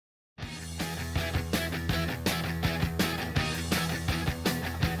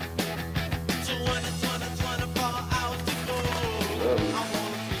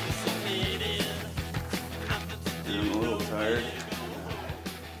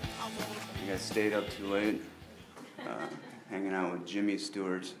I stayed up too late, hanging out with Jimmy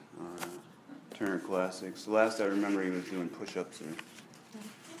Stewart on Turner Classics. The last I remember, he was doing push-ups or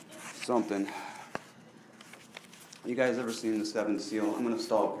something. You guys ever seen The Seventh Seal? I'm going to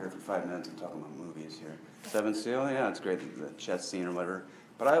stall up here for 5 minutes and talk about movies here. Seventh Seal? Yeah, it's great, the chess scene or whatever.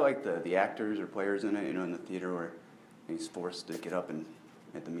 But I like the actors or players in it, you know, in the theater where he's forced to get up and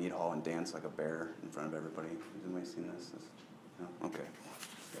at the meat hall and dance like a bear in front of everybody. Has anybody seen this? No? Okay.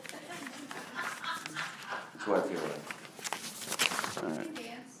 That's what I feel like. All right.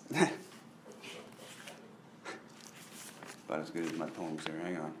 Dance. About as good as my poems here.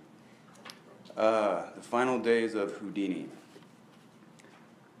 Hang on. The final days of Houdini.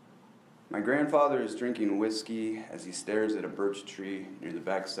 My grandfather is drinking whiskey as he stares at a birch tree near the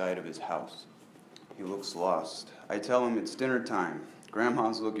backside of his house. He looks lost. I tell him it's dinner time.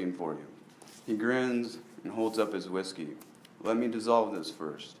 Grandma's looking for you. He grins and holds up his whiskey. Let me dissolve this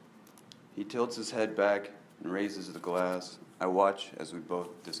first. He tilts his head back and raises the glass. I watch as we both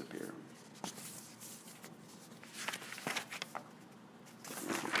disappear.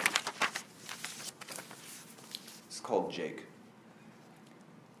 It's called Jake.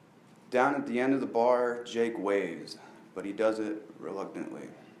 Down at the end of the bar, Jake waves, but he does it reluctantly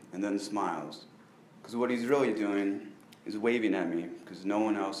and then smiles. Because what he's really doing is waving at me because no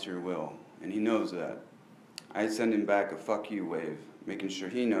one else here will, and he knows that. I send him back a fuck you wave, making sure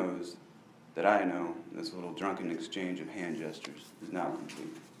he knows that I know this little drunken exchange of hand gestures is now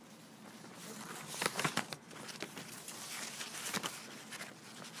complete.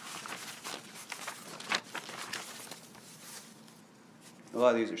 A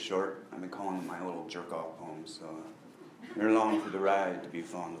lot of these are short. I've been calling them my little jerk-off poems, so they're along for the ride to be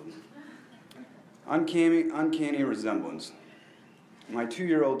fondled. Uncanny resemblance. My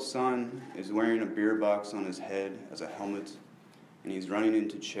 2-year-old son is wearing a beer box on his head as a helmet, and he's running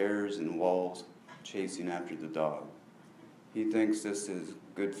into chairs and walls, chasing after the dog. He thinks this is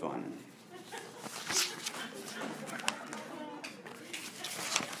good fun.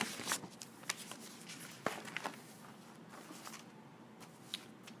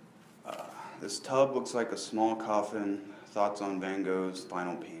 This tub looks like a small coffin. Thoughts on Van Gogh's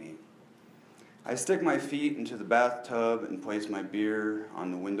final painting. I stick my feet into the bathtub and place my beer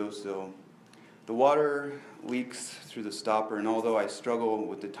on the windowsill. The water leaks through the stopper, and although I struggle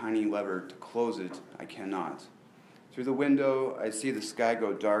with the tiny lever to close it, I cannot. Through the window, I see the sky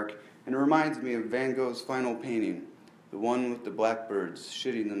go dark, and it reminds me of Van Gogh's final painting, the one with the blackbirds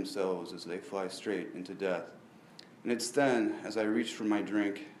shitting themselves as they fly straight into death. And it's then, as I reach for my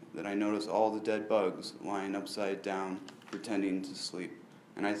drink, that I notice all the dead bugs lying upside down, pretending to sleep.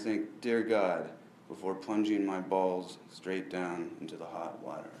 And I think, dear God, before plunging my balls straight down into the hot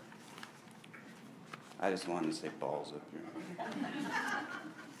water. I just wanted to say balls up here.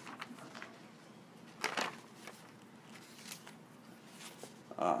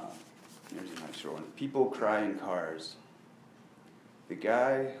 Here's a nice short one. People cry in cars. The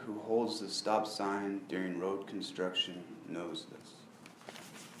guy who holds the stop sign during road construction knows this.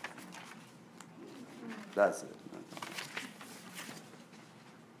 That's it.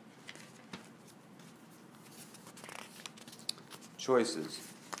 Choices.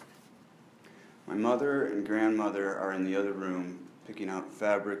 My mother and grandmother are in the other room picking out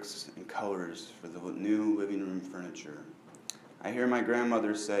fabrics and colors for the new living room furniture. I hear my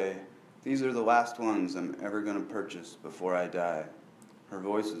grandmother say, "These are the last ones I'm ever going to purchase before I die." Her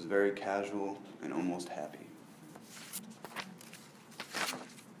voice is very casual and almost happy.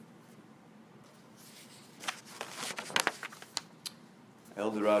 El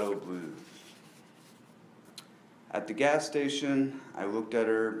Dorado Blues. At the gas station, I looked at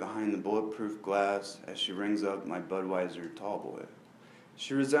her behind the bulletproof glass as she rings up my Budweiser Tallboy.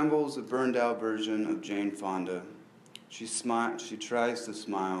 She resembles a burned-out version of Jane Fonda. She tries to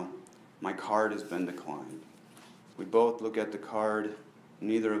smile. My card has been declined. We both look at the card,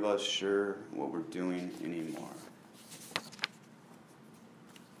 neither of us sure what we're doing anymore.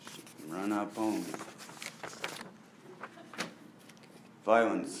 She can run out poems.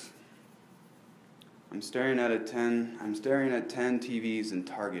 Violence. I'm staring at 10 TVs in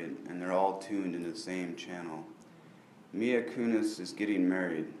Target, and they're all tuned into the same channel. Mia Kunis is getting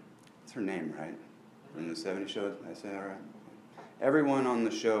married. That's her name, right? From the 70s show, did I say that right? Everyone on the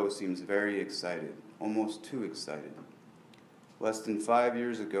show seems very excited, almost too excited. Less than 5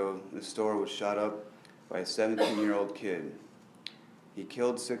 years ago, the store was shot up by a 17-year-old kid. He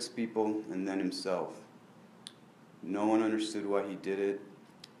killed 6 people and then himself. No one understood why he did it.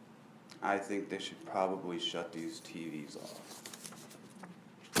 I think they should probably shut these TVs off.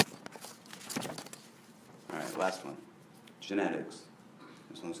 All right, last one. Genetics.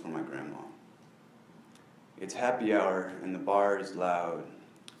 This one's for my grandma. It's happy hour and the bar is loud.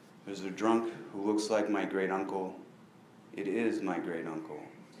 There's a drunk who looks like my great uncle. It is my great uncle.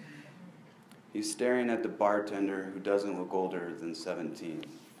 He's staring at the bartender who doesn't look older than 17.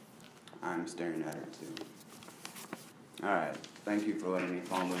 I'm staring at her too. All right, thank you for letting me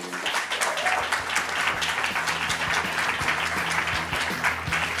fall in love with you.